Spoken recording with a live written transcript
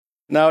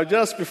Now,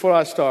 just before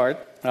I start,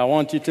 I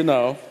want you to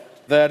know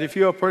that if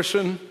you're a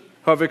person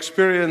who have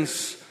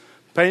experienced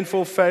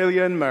painful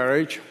failure in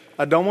marriage,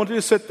 I don't want you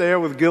to sit there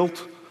with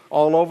guilt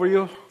all over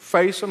your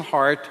face and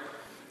heart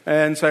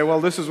and say, well,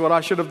 this is what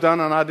I should have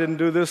done and I didn't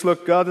do this.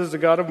 Look, God is the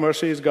God of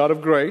mercy, He's God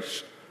of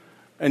grace,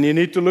 and you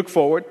need to look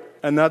forward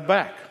and not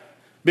back.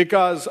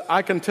 Because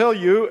I can tell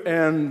you,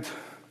 and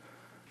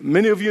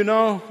many of you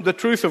know the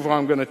truth of what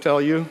I'm going to tell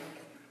you,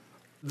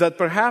 that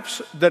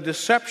perhaps the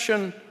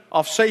deception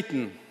of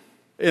Satan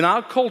in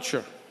our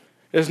culture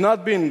has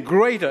not been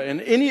greater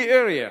in any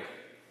area,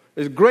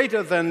 is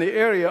greater than the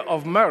area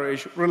of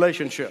marriage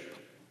relationship.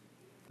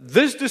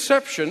 This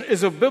deception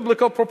is of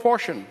biblical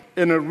proportion,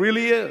 and it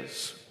really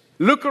is.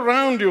 Look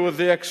around you with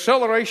the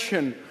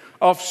acceleration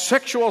of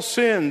sexual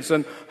sins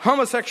and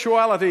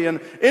homosexuality and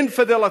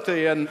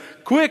infidelity and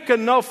quick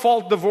and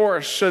no-fault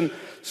divorce and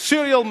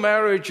serial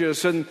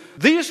marriages. And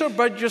these are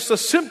but just the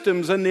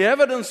symptoms and the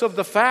evidence of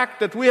the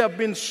fact that we have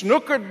been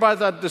snookered by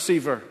that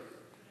deceiver,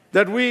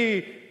 that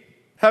we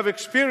have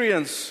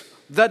experienced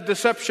that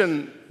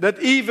deception that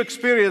Eve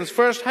experienced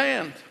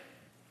firsthand.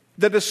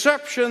 The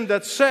deception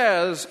that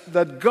says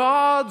that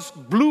God's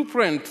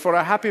blueprint for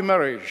a happy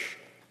marriage,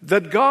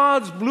 that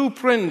God's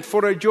blueprint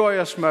for a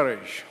joyous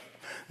marriage,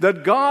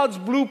 that God's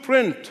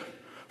blueprint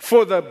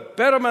for the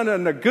betterment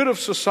and the good of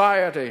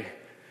society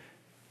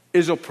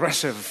is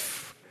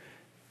oppressive.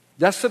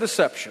 That's the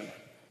deception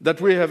that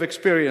we have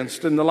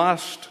experienced in the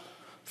last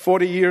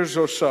 40 years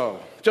or so.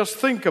 Just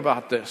think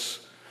about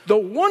this. The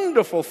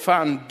wonderful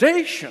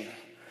foundation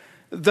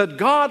that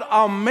God,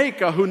 our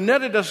Maker, who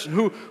netted us,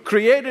 who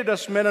created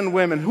us men and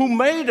women, who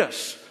made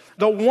us,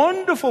 the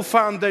wonderful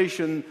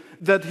foundation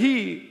that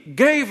He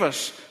gave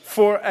us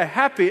for a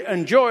happy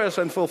and joyous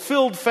and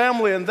fulfilled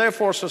family and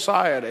therefore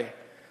society,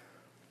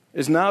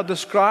 is now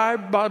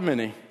described by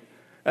many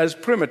as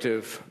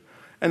primitive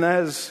and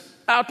as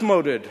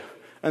outmoded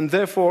and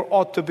therefore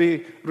ought to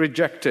be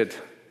rejected.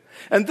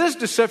 And this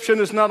deception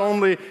is not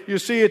only, you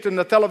see it in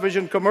the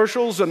television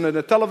commercials and in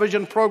the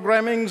television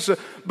programmings,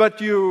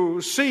 but you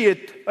see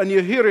it and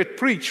you hear it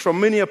preached from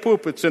many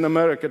pulpits in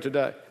America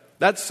today.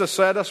 That's the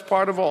saddest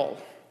part of all.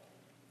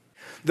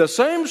 The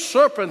same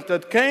serpent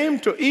that came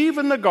to Eve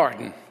in the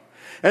garden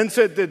and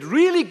said, did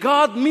really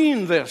God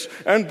mean this?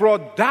 And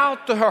brought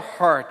doubt to her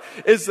heart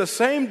is the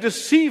same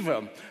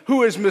deceiver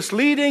who is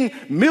misleading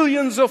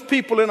millions of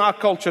people in our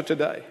culture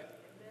today.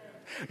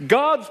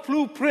 God's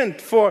blueprint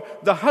for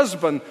the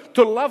husband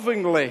to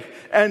lovingly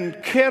and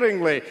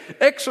caringly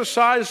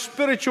exercise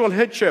spiritual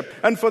headship,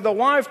 and for the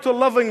wife to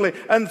lovingly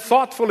and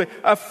thoughtfully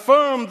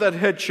affirm that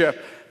headship,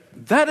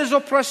 that is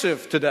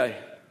oppressive today,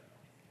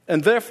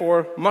 and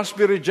therefore must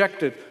be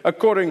rejected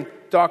according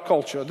to our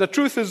culture. The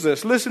truth is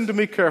this. Listen to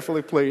me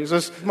carefully, please.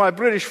 As my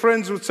British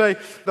friends would say,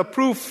 the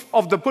proof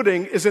of the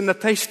pudding is in the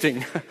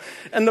tasting.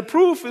 And the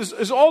proof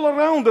is all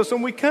around us,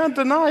 and we can't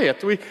deny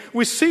it.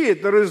 We see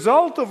it. The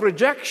result of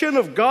rejection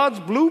of God's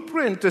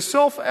blueprint is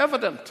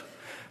self-evident.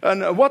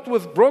 And what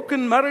with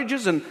broken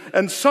marriages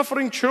and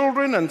suffering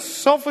children and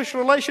selfish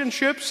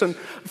relationships and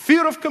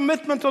fear of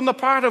commitment on the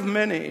part of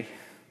many,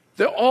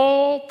 they're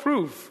all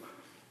proof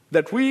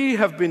that we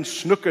have been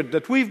snookered,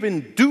 that we've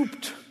been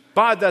duped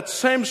by that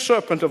same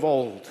serpent of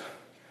old.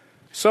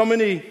 So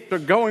many are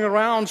going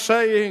around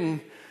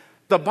saying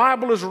the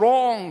Bible is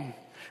wrong.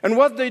 And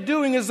what they're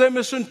doing is they're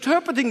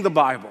misinterpreting the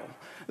Bible.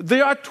 They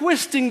are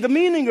twisting the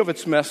meaning of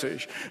its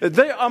message.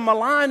 They are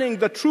maligning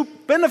the true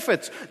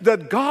benefits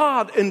that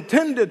God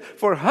intended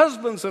for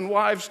husbands and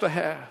wives to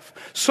have.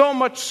 So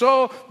much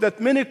so that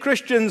many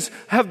Christians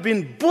have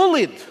been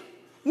bullied.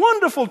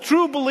 Wonderful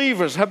true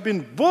believers have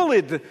been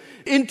bullied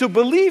into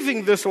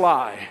believing this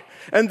lie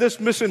and this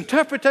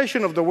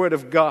misinterpretation of the Word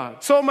of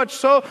God. So much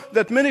so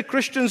that many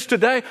Christians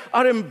today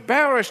are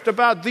embarrassed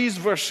about these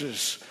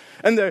verses.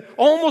 And they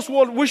almost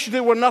wish they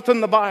were not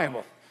in the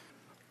Bible.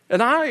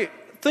 And I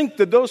think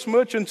that those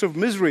merchants of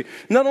misery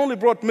not only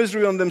brought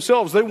misery on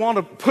themselves, they want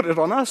to put it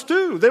on us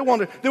too. They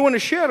want to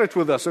share it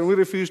with us, and we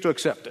refuse to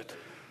accept it.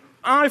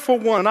 I, for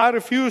one, I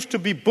refuse to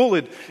be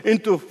bullied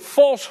into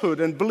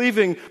falsehood and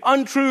believing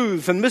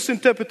untruths and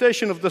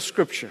misinterpretation of the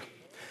Scripture.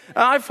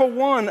 I, for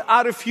one,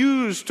 I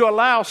refuse to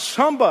allow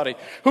somebody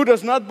who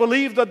does not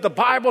believe that the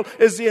Bible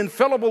is the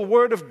infallible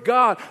Word of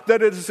God,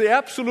 that it is the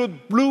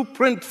absolute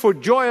blueprint for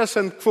joyous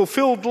and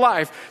fulfilled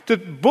life, to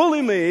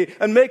bully me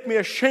and make me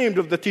ashamed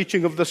of the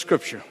teaching of the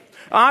Scripture.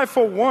 I,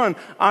 for one,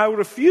 I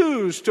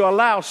refuse to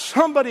allow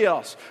somebody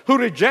else who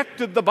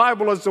rejected the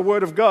Bible as the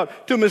Word of God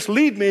to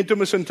mislead me into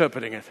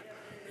misinterpreting it.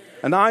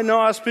 And I know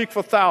I speak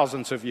for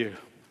thousands of you.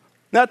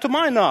 Now, to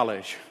my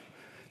knowledge,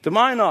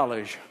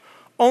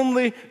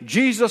 only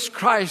Jesus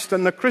Christ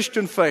and the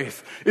Christian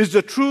faith is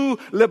the true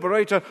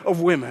liberator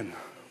of women.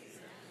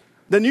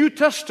 The New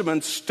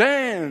Testament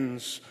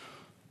stands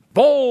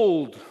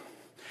bold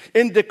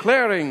in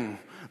declaring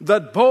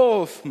that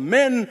both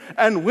men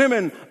and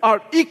women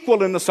are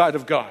equal in the sight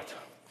of God.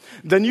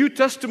 The New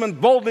Testament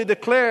boldly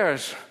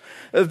declares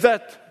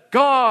that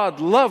God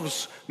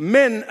loves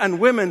men and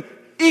women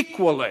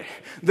equally.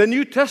 The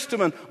New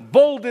Testament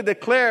boldly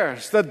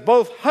declares that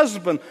both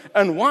husband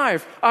and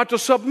wife are to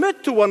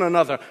submit to one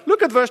another.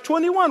 Look at verse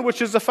 21,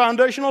 which is the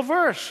foundational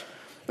verse.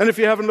 And if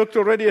you haven't looked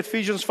already at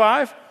Ephesians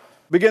 5,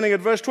 beginning at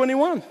verse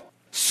 21.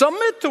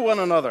 Submit to one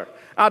another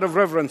out of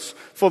reverence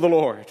for the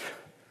Lord.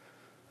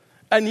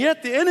 And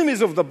yet the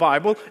enemies of the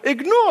Bible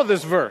ignore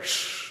this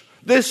verse.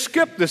 They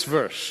skip this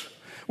verse,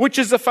 which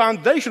is the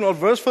foundational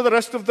verse for the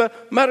rest of the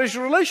marriage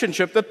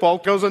relationship that Paul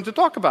goes on to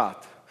talk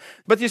about.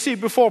 But you see,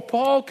 before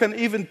Paul can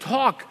even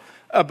talk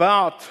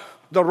about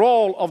the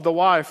role of the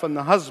wife and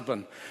the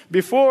husband,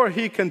 before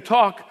he can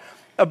talk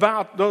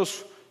about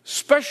those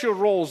special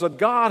roles that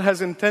God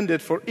has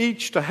intended for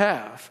each to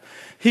have,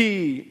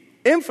 he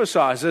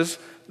emphasizes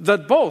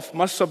that both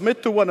must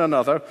submit to one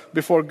another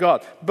before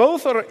God.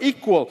 Both are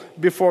equal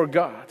before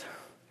God.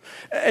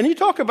 And you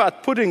talk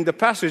about putting the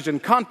passage in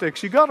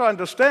context. You got to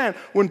understand,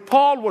 when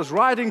Paul was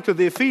writing to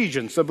the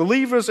Ephesians, the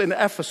believers in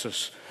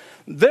Ephesus,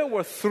 there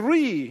were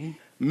 3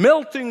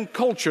 melting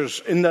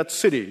cultures in that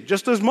city,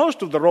 just as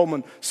most of the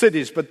Roman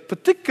cities, but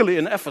particularly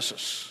in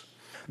Ephesus.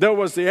 There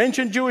was the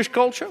ancient Jewish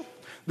culture,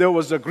 there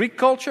was the Greek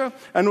culture,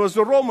 and there was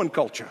the Roman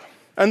culture.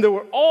 And they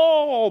were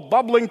all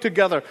bubbling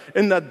together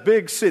in that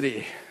big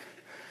city.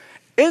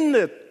 In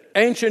the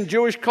ancient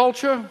Jewish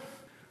culture,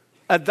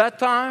 at that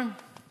time,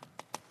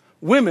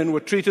 women were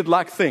treated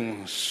like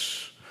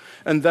things.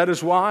 And that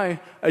is why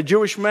a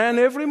Jewish man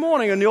every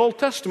morning in the Old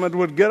Testament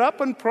would get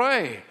up and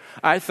pray,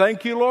 I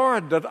thank you,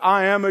 Lord, that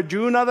I am a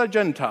Jew, not a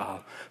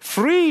Gentile,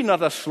 free,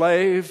 not a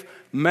slave,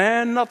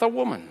 man, not a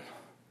woman.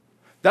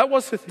 That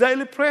was his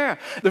daily prayer.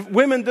 The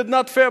women did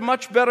not fare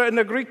much better in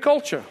the Greek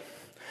culture.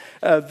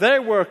 They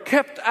were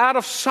kept out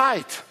of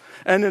sight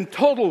and in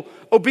total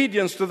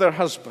obedience to their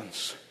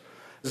husbands.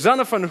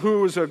 Xenophon,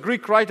 who is a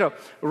Greek writer,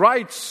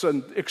 writes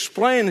and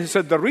explains, he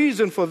said, the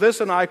reason for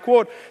this, and I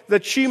quote,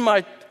 that she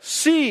might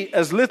see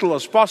as little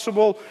as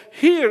possible,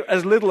 hear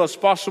as little as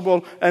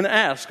possible, and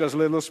ask as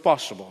little as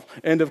possible.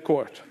 End of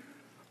quote.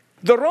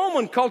 The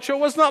Roman culture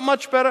was not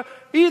much better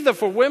either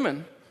for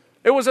women.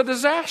 It was a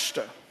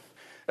disaster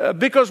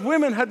because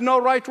women had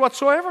no right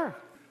whatsoever.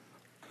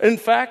 In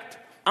fact,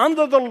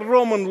 under the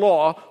Roman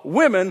law,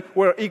 women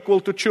were equal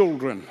to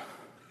children.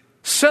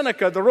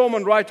 Seneca, the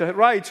Roman writer,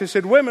 writes, he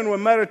said, women were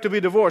married to be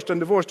divorced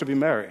and divorced to be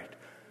married.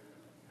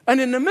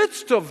 And in the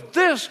midst of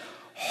this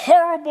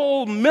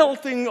horrible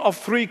melting of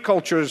 3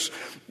 cultures,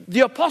 the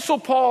Apostle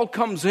Paul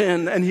comes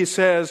in and he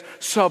says,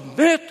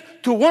 submit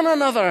to one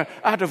another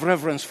out of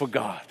reverence for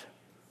God.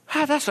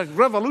 That's a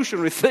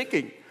revolutionary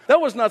thinking.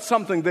 That was not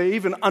something they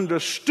even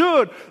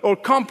understood or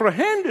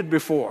comprehended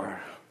before.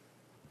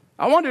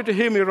 I want you to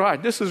hear me right.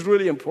 This is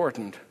really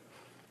important.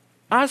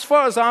 As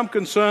far as I'm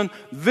concerned,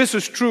 this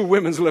is true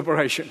women's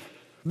liberation.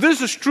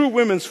 This is true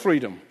women's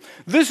freedom.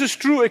 This is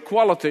true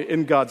equality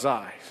in God's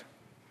eyes.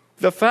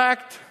 The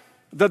fact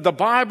that the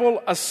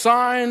Bible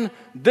assigns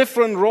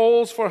different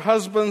roles for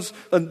husbands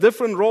and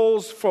different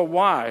roles for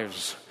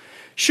wives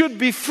should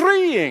be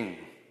freeing,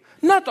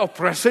 not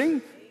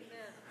oppressing.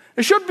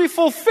 It should be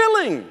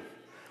fulfilling,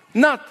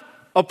 not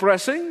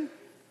oppressing.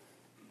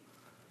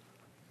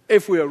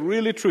 If we are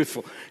really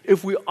truthful,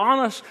 if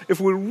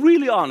we're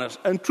really honest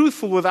and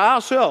truthful with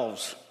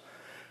ourselves,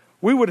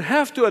 we would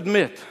have to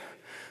admit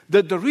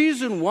that the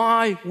reason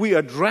why we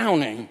are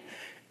drowning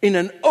in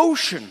an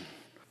ocean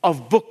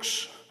of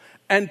books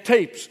and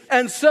tapes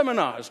and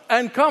seminars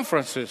and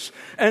conferences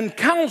and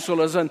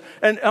counselors and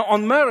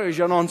on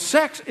marriage and on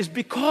sex is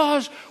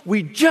because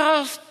we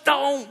just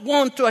don't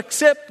want to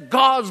accept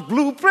God's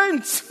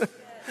blueprints.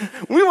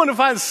 We want to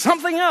find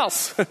something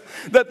else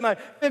that might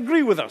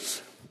agree with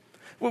us.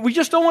 We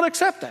just don't want to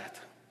accept that.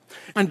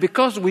 And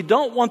because we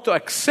don't want to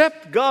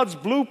accept God's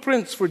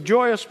blueprints for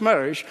joyous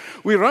marriage,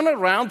 we run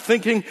around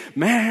thinking,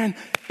 man,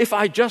 if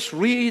I just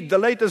read the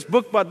latest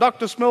book by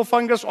Dr.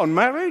 Smilfungus on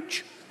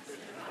marriage,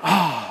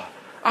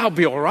 I'll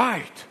be all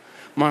right.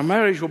 My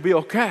marriage will be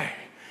okay.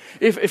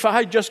 If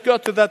I just go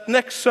to that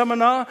next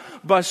seminar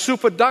by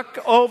Super Duck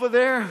over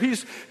there,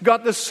 he's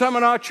got this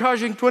seminar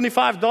charging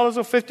 $25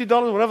 or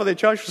 $50, whatever they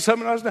charge for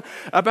seminars now,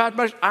 about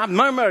marriage,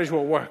 my marriage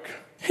will work.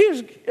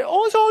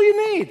 That's all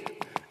you need.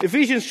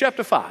 Ephesians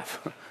chapter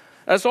 5.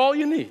 That's all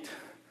you need.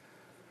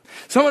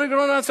 Somebody got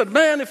around and said,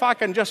 man, if I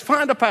can just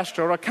find a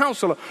pastor or a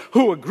counselor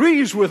who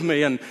agrees with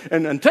me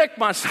and take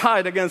my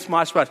side against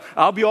my spouse,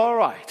 I'll be all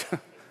right.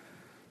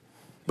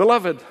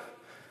 Beloved,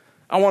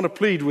 I want to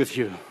plead with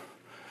you.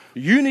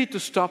 You need to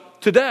stop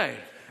today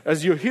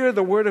as you hear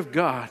the word of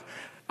God.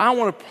 I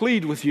want to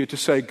plead with you to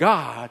say,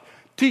 God,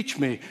 teach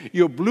me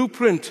your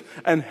blueprint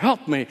and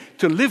help me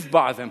to live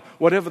by them,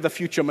 whatever the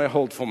future may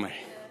hold for me.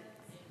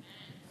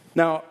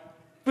 Now,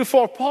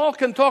 before Paul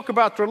can talk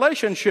about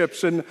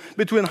relationships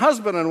between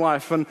husband and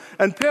wife and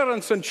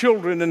parents and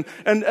children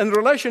and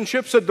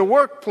relationships at the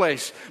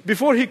workplace,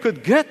 before he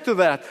could get to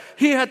that,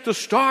 he had to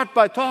start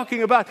by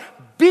talking about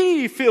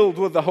be filled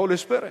with the Holy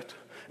Spirit.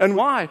 And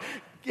why?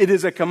 It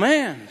is a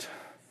command.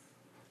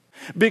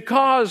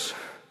 Because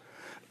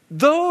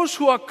Those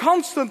who are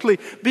constantly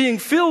being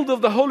filled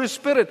of the Holy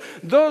Spirit,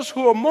 those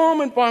who are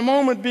moment by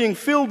moment being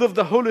filled of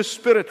the Holy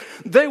Spirit,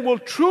 they will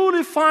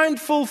truly find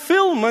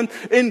fulfillment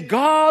in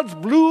God's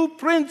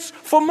blueprints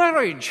for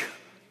marriage.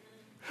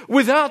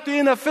 Without the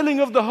inner filling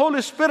of the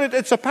Holy Spirit,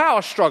 it's a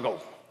power struggle.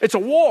 It's a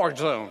war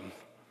zone.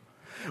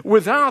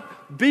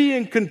 Without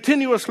being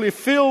continuously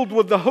filled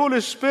with the Holy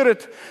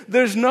Spirit,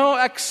 there's no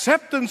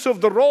acceptance of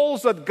the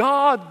roles that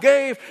God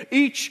gave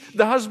each,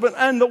 the husband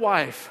and the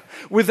wife.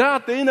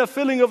 Without the inner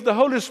filling of the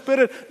Holy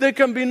Spirit, there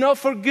can be no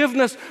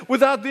forgiveness.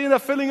 Without the inner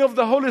filling of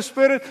the Holy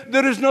Spirit,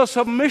 there is no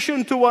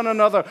submission to one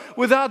another.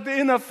 Without the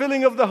inner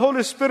filling of the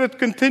Holy Spirit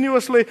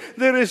continuously,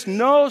 there is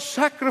no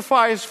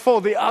sacrifice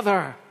for the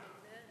other.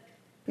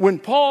 When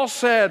Paul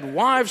said,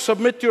 wives,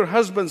 submit to your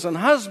husbands, and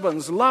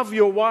husbands, love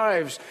your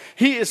wives,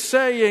 he is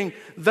saying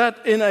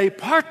that in a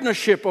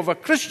partnership of a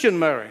Christian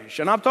marriage,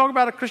 and I'm talking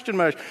about a Christian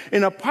marriage,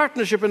 in a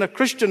partnership in a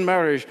Christian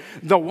marriage,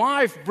 the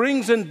wife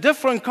brings in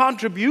different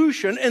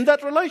contribution in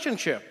that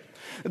relationship.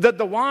 That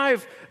the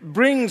wife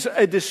brings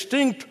a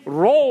distinct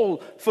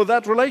role for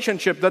that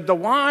relationship. That the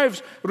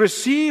wives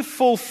receive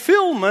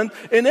fulfillment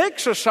in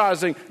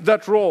exercising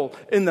that role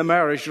in the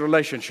marriage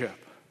relationship.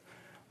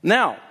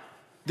 Now,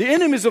 the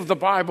enemies of the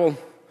Bible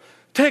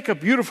take a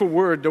beautiful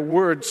word, the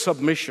word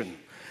submission,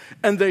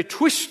 and they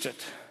twist it.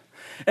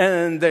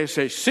 And they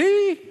say,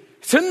 see,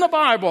 it's in the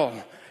Bible.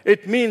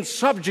 It means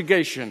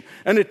subjugation,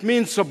 and it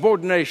means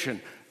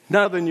subordination.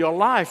 Now, in your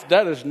life,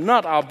 that is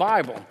not our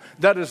Bible.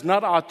 That is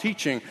not our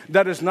teaching.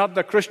 That is not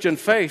the Christian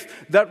faith.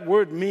 That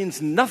word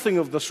means nothing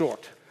of the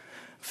sort.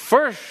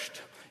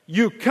 First,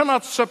 you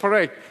cannot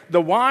separate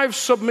the wife's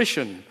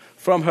submission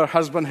from her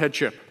husband's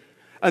headship.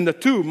 And the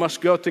two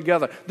must go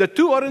together. The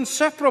two are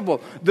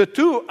inseparable. The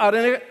two are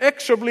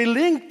inexorably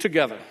linked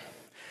together.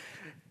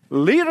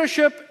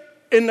 Leadership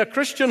in the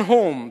Christian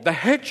home, the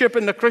headship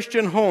in the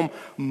Christian home,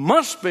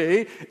 must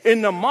be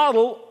in the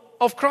model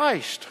of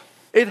Christ.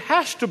 It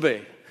has to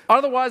be.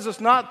 Otherwise,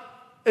 it's not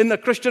in the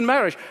Christian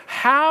marriage.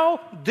 How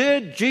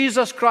did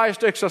Jesus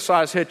Christ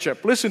exercise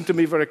headship? Listen to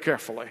me very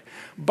carefully.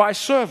 By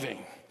serving,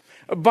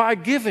 by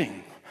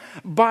giving,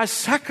 by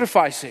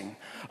sacrificing,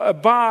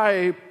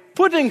 by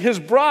putting his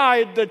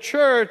bride, the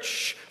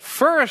church,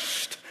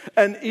 first,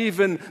 and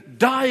even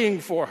dying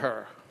for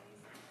her.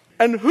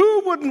 And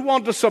who wouldn't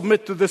want to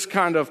submit to this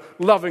kind of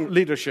loving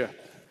leadership?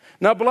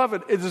 Now,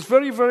 beloved, it is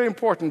very, very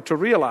important to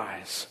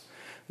realize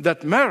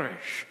that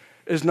marriage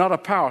is not a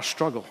power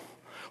struggle.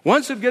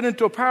 Once you get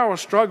into a power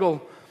struggle,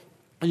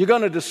 you're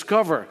going to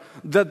discover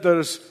that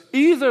there's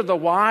either the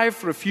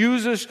wife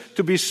refuses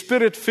to be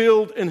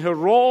spirit-filled in her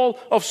role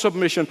of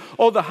submission,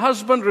 or the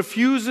husband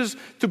refuses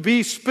to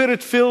be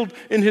spirit-filled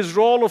in his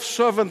role of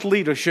servant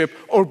leadership,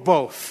 or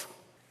both.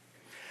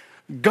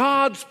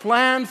 God's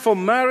plan for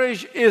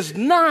marriage is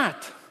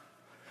not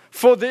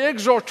for the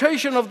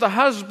exhortation of the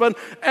husband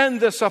and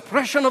the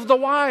suppression of the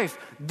wife.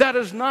 That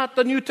is not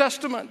the New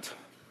Testament.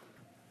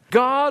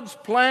 God's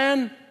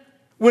plan,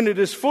 when it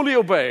is fully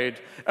obeyed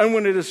and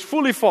when it is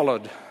fully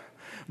followed,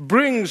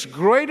 brings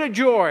greater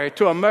joy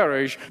to a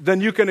marriage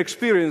than you can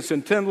experience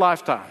in 10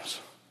 lifetimes.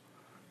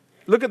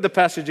 Look at the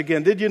passage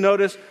again. Did you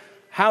notice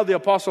how the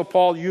Apostle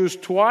Paul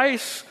used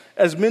twice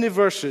as many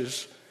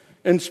verses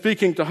in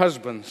speaking to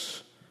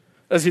husbands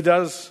as he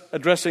does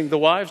addressing the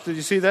wives? Did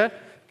you see that?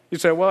 You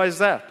say, why is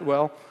that?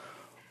 Well,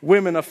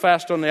 women are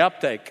fast on the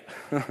uptake.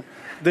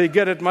 They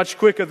get it much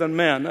quicker than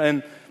men,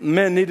 and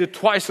men needed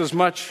twice as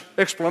much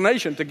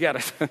explanation to get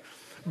it.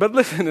 But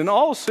listen, in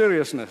all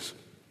seriousness,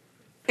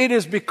 it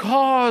is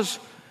because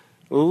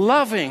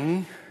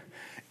loving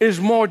is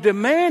more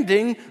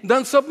demanding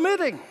than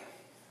submitting.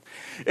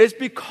 It's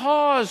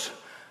because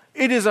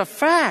it is a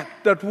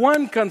fact that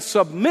one can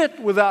submit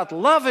without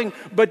loving,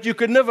 but you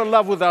can never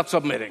love without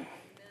submitting.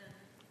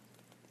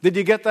 Did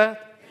you get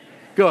that?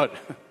 Good.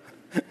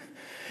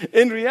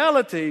 In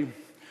reality,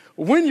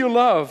 when you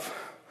love,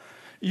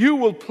 you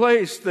will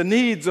place the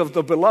needs of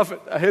the beloved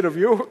ahead of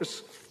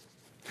yours.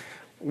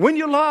 When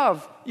you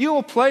love, you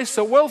will place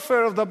the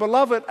welfare of the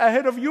beloved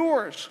ahead of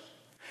yours.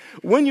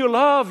 When you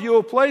love, you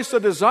will place the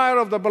desire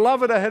of the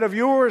beloved ahead of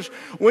yours.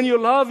 When you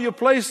love, you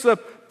place the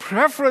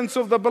preference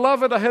of the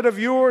beloved ahead of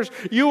yours.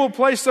 You will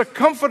place the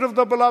comfort of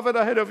the beloved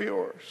ahead of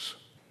yours.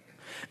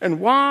 And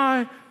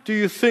why do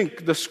you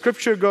think the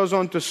scripture goes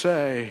on to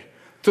say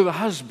to the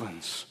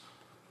husbands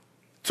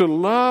to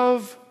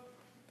love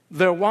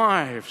their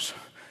wives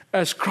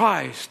as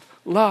Christ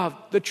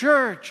loved the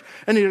church?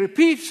 And he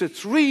repeats it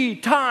 3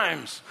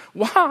 times.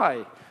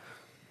 Why?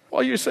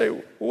 Well, you say,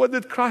 what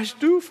did Christ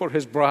do for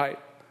his bride?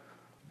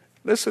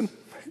 Listen,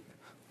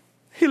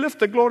 he left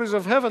the glories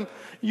of heaven.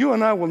 You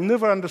and I will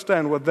never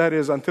understand what that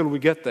is until we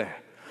get there.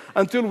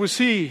 Until we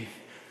see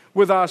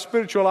with our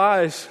spiritual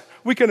eyes.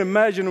 We can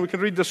imagine, we can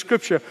read the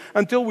scripture.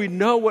 Until we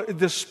know what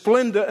the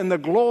splendor and the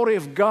glory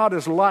of God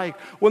is like,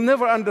 we'll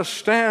never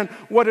understand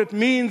what it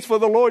means for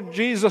the Lord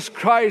Jesus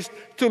Christ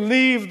to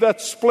leave that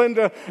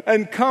splendor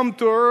and come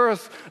to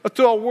earth,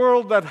 to a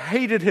world that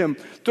hated him,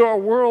 to a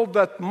world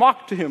that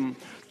mocked him,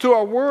 to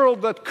a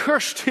world that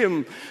cursed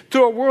him,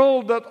 to a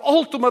world that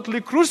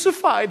ultimately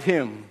crucified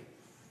him.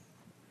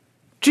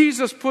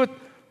 Jesus put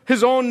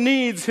his own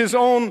needs, his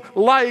own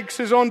likes,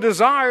 his own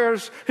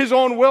desires, his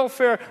own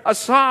welfare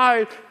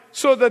aside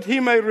so that he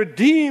may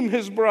redeem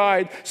his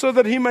bride, so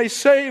that he may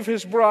save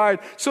his bride,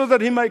 so that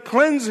he may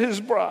cleanse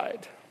his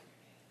bride.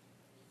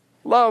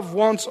 Love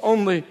wants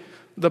only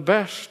the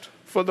best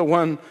for the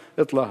one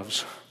it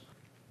loves.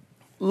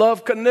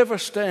 Love can never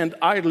stand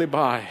idly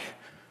by,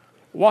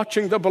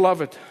 watching the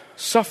beloved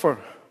suffer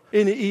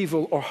any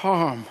evil or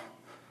harm.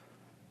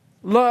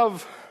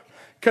 Love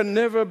can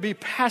never be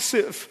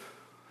passive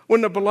when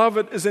the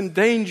beloved is in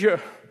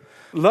danger.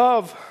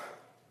 Love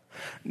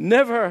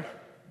never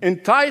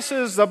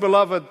entices the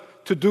beloved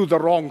to do the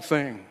wrong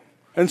thing.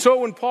 And so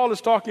when Paul is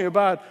talking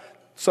about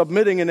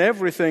submitting in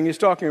everything, he's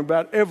talking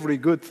about every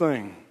good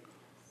thing.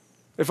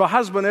 If a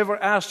husband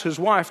ever asks his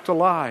wife to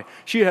lie,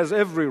 she has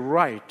every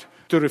right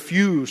to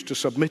refuse to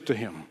submit to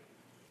him.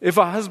 If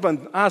a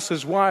husband asks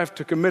his wife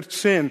to commit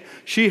sin,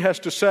 she has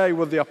to say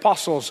with the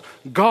apostles,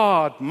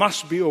 God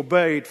must be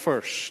obeyed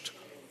first.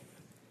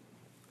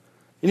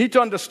 You need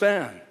to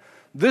understand,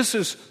 this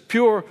is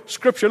pure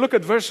Scripture. Look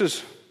at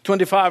verses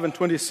 25 and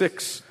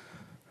 26.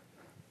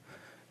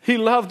 He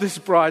loved his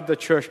bride, the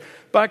church,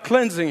 by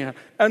cleansing her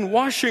and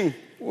washing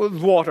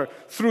with water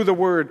through the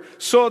word,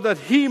 so that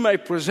he may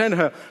present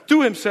her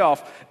to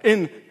himself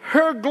in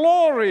her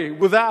glory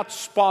without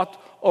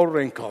spot or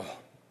wrinkle.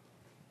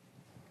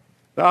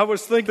 Now, I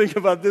was thinking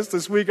about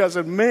this week. I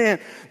said, man,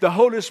 the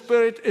Holy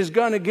Spirit is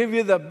going to give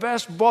you the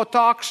best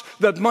Botox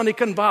that money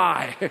can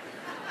buy.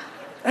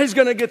 He's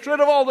going to get rid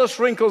of all those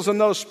wrinkles and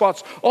those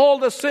spots, all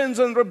the sins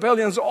and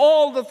rebellions,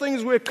 all the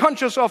things we're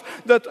conscious of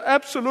that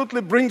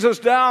absolutely brings us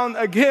down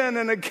again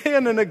and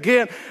again and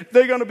again.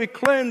 They're going to be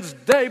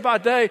cleansed day by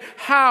day.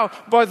 How?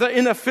 By the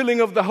inner filling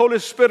of the Holy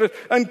Spirit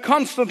and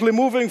constantly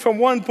moving from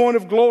one point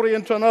of glory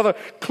into another,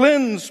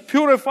 cleansed,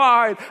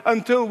 purified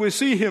until we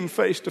see Him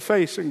face to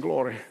face in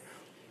glory.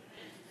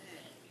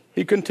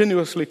 He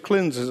continuously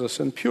cleanses us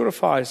and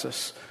purifies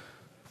us.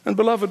 And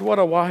beloved, what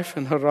a wife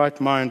in her right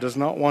mind does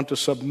not want to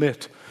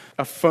submit,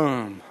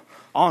 affirm,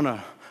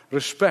 honor,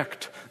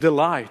 respect,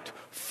 delight,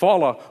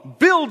 follow,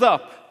 build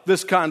up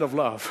this kind of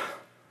love?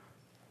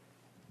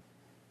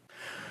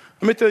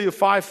 Let me tell you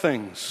 5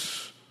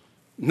 things.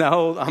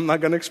 No, I'm not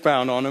going to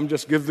expound on them,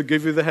 just give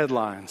you the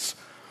headlines.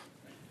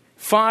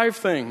 5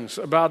 things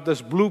about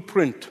this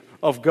blueprint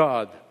of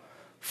God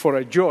for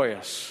a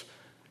joyous,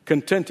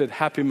 contented,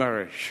 happy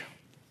marriage.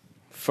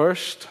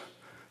 First,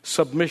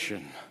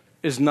 submission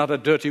is not a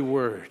dirty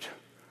word.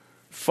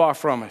 Far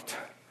from it.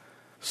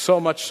 So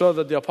much so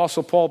that the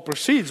Apostle Paul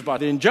proceeds by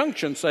the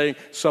injunction saying,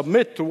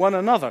 submit to one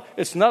another.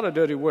 It's not a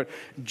dirty word.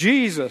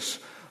 Jesus,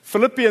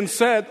 Philippians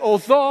said,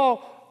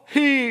 although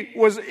he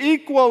was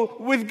equal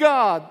with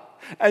God,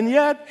 and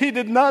yet he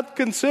did not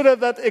consider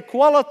that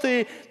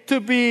equality to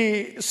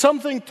be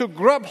something to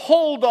grab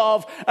hold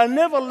of and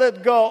never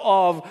let go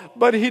of.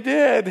 But he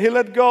did. He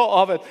let go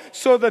of it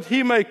so that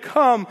he may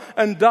come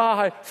and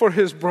die for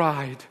his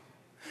bride.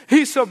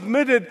 He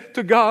submitted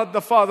to God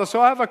the Father. So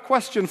I have a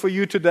question for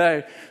you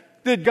today.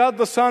 Did God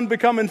the Son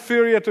become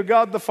inferior to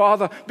God the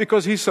Father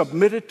because he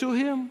submitted to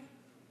him?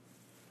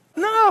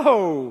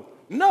 No,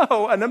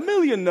 and a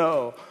million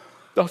no.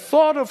 The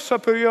thought of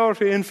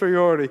superiority,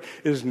 inferiority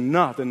is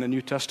not in the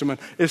New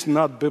Testament. It's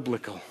not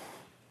biblical.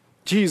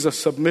 Jesus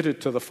submitted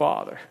to the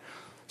Father.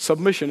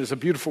 Submission is a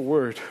beautiful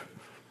word.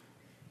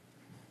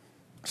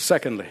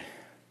 Secondly,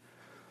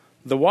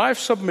 the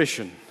wife's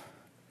submission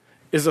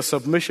is a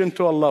submission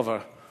to a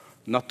lover,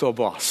 not to a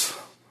boss.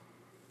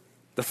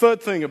 The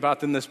third thing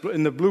about in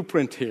the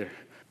blueprint here,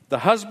 the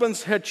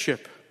husband's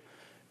headship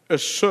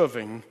is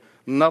serving,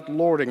 not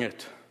lording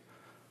it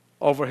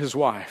over his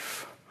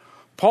wife.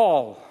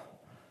 Paul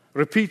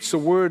repeats the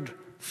word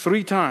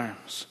 3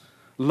 times.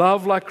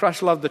 Love like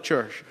Christ loved the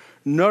church.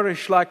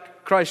 Nourish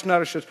like Christ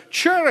nourishes.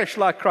 Cherish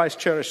like Christ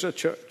cherished the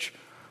church.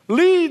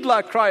 Lead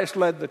like Christ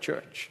led the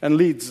church and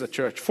leads the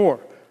church. 4,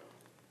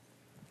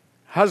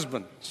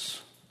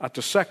 husbands are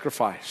to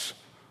sacrifice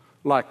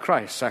like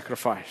Christ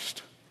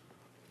sacrificed.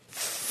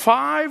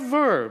 5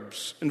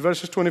 verbs in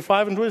verses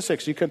 25 and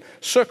 26. You can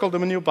circle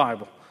them in your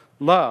Bible.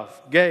 Love,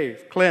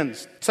 gave,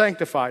 cleansed,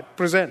 sanctified,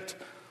 present.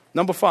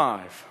 Number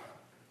 5,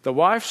 the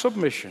wife's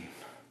submission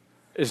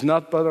is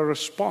not but a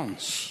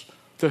response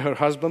to her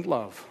husband's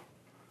love.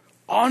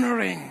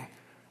 Honoring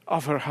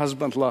of her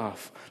husband's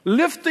love.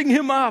 Lifting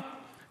him up.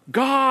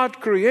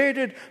 God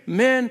created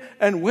men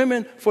and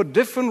women for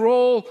different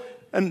roles.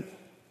 And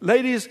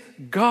ladies,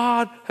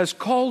 God has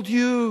called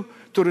you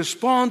to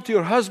respond to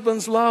your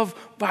husband's love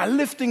by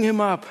lifting him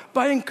up,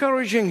 by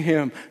encouraging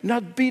him,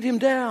 not beat him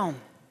down.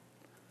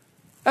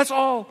 That's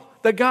all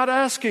that God is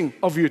asking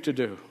of you to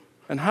do.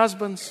 And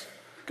husbands,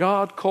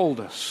 God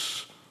called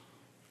us,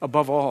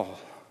 above all,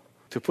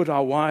 to put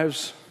our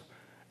wives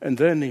and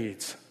their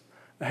needs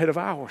ahead of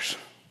ours.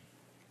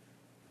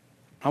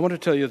 I want to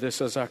tell you this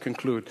as I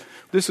conclude.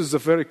 This is the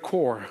very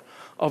core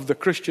of the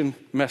Christian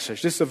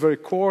message. This is the very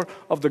core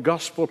of the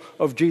gospel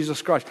of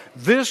Jesus Christ.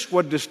 This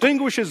what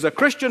distinguishes the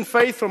Christian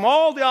faith from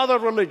all the other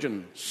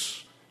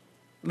religions.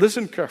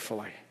 Listen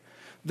carefully.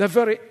 The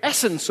very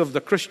essence of the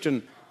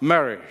Christian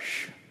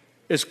marriage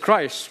is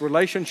Christ's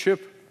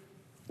relationship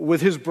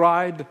with his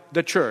bride,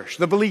 the church,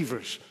 the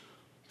believers,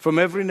 from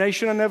every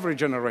nation and every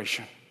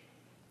generation.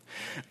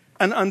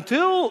 And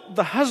until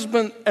the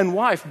husband and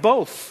wife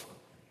both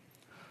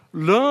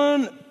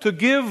learn to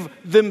give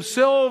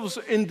themselves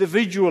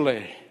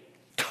individually,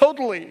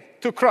 totally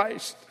to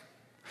Christ,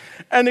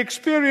 and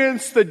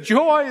experience the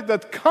joy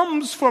that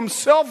comes from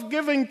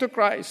self-giving to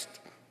Christ,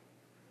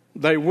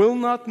 they will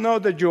not know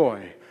the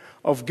joy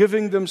of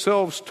giving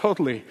themselves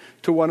totally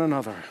to one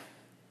another.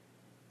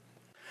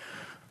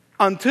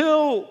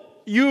 Until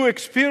you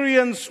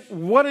experience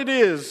what it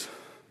is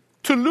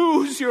to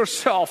lose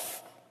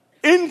yourself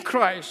in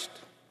Christ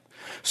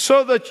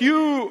so that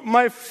you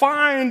may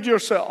find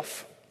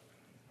yourself,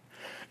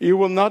 you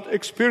will not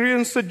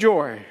experience the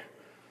joy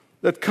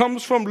that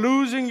comes from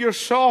losing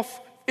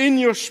yourself in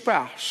your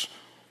spouse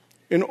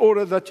in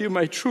order that you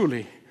may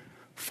truly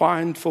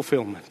find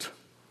fulfillment.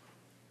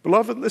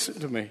 Beloved, listen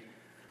to me.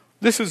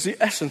 This is the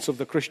essence of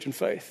the Christian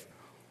faith.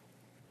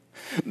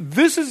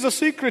 This is the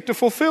secret to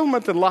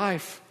fulfillment in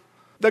life.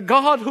 The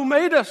God who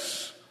made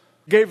us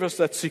gave us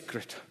that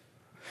secret.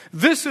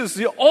 This is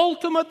the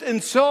ultimate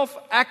in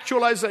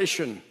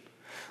self-actualization.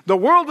 The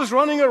world is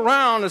running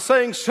around and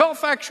saying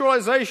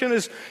self-actualization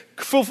is,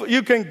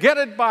 you can get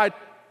it by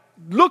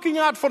looking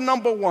out for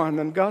number one.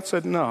 And God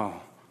said, no,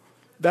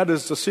 that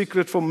is the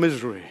secret for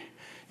misery.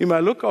 You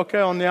may look okay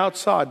on the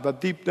outside,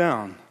 but deep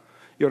down,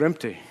 you're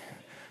empty.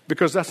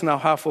 Because that's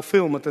not how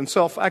fulfillment and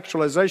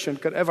self-actualization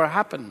could ever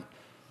happen.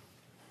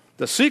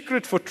 The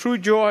secret for true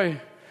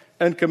joy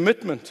and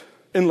commitment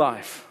in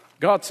life,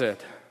 God said,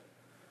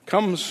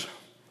 comes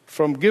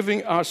from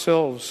giving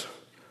ourselves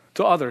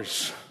to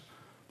others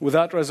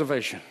without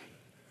reservation.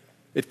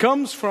 It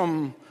comes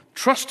from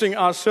trusting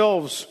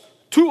ourselves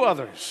to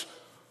others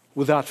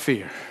without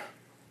fear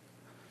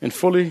and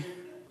fully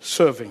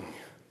serving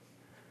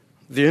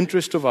the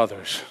interest of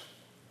others.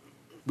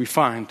 We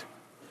find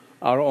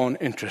our own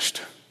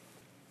interest.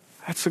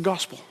 That's the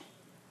gospel.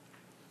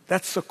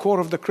 That's the core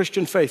of the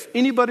Christian faith.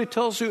 Anybody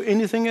tells you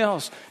anything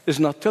else is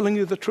not telling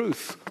you the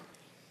truth.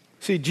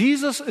 See,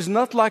 Jesus is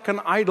not like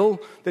an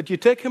idol that you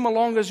take him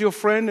along as your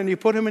friend and you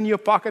put him in your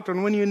pocket,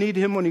 and when you need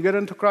him, when you get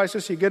into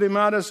crisis, you get him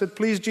out and said,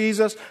 please,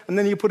 Jesus, and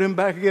then you put him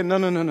back again.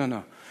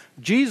 No.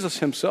 Jesus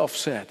himself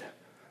said,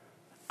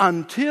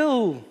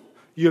 until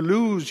you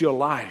lose your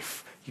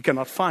life, you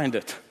cannot find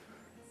it.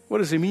 What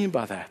does he mean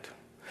by that?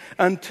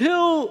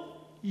 Until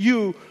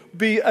you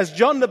be, as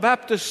John the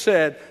Baptist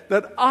said,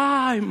 that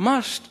I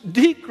must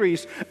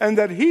decrease and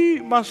that he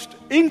must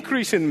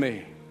increase in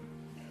me,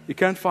 you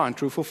can't find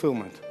true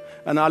fulfillment.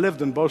 And I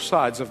lived on both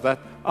sides of that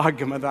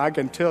argument. I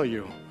can tell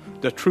you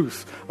the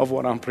truth of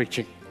what I'm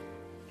preaching.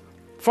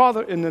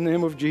 Father, in the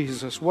name of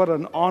Jesus, what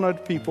an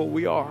honored people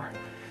we are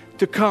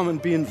to come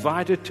and be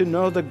invited to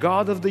know the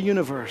God of the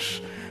universe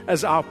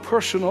as our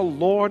personal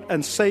Lord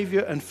and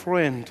Savior and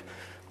friend.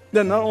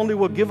 That not only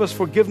will give us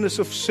forgiveness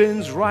of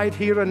sins right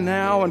here and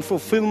now and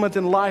fulfillment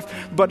in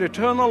life, but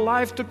eternal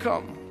life to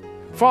come.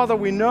 Father,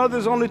 we know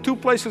there's only two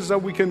places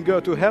that we can go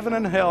to, heaven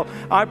and hell.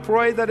 I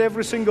pray that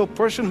every single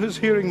person who's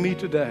hearing me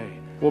today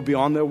will be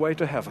on their way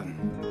to heaven.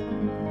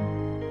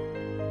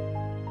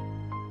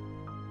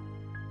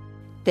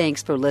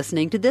 Thanks for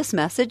listening to this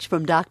message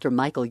from Dr.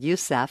 Michael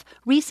Youssef,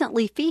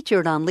 recently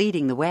featured on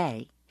Leading the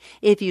Way.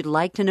 If you'd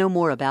like to know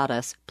more about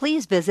us,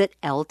 please visit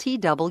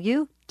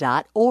ltw.org.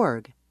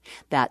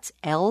 That's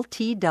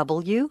ltw.org.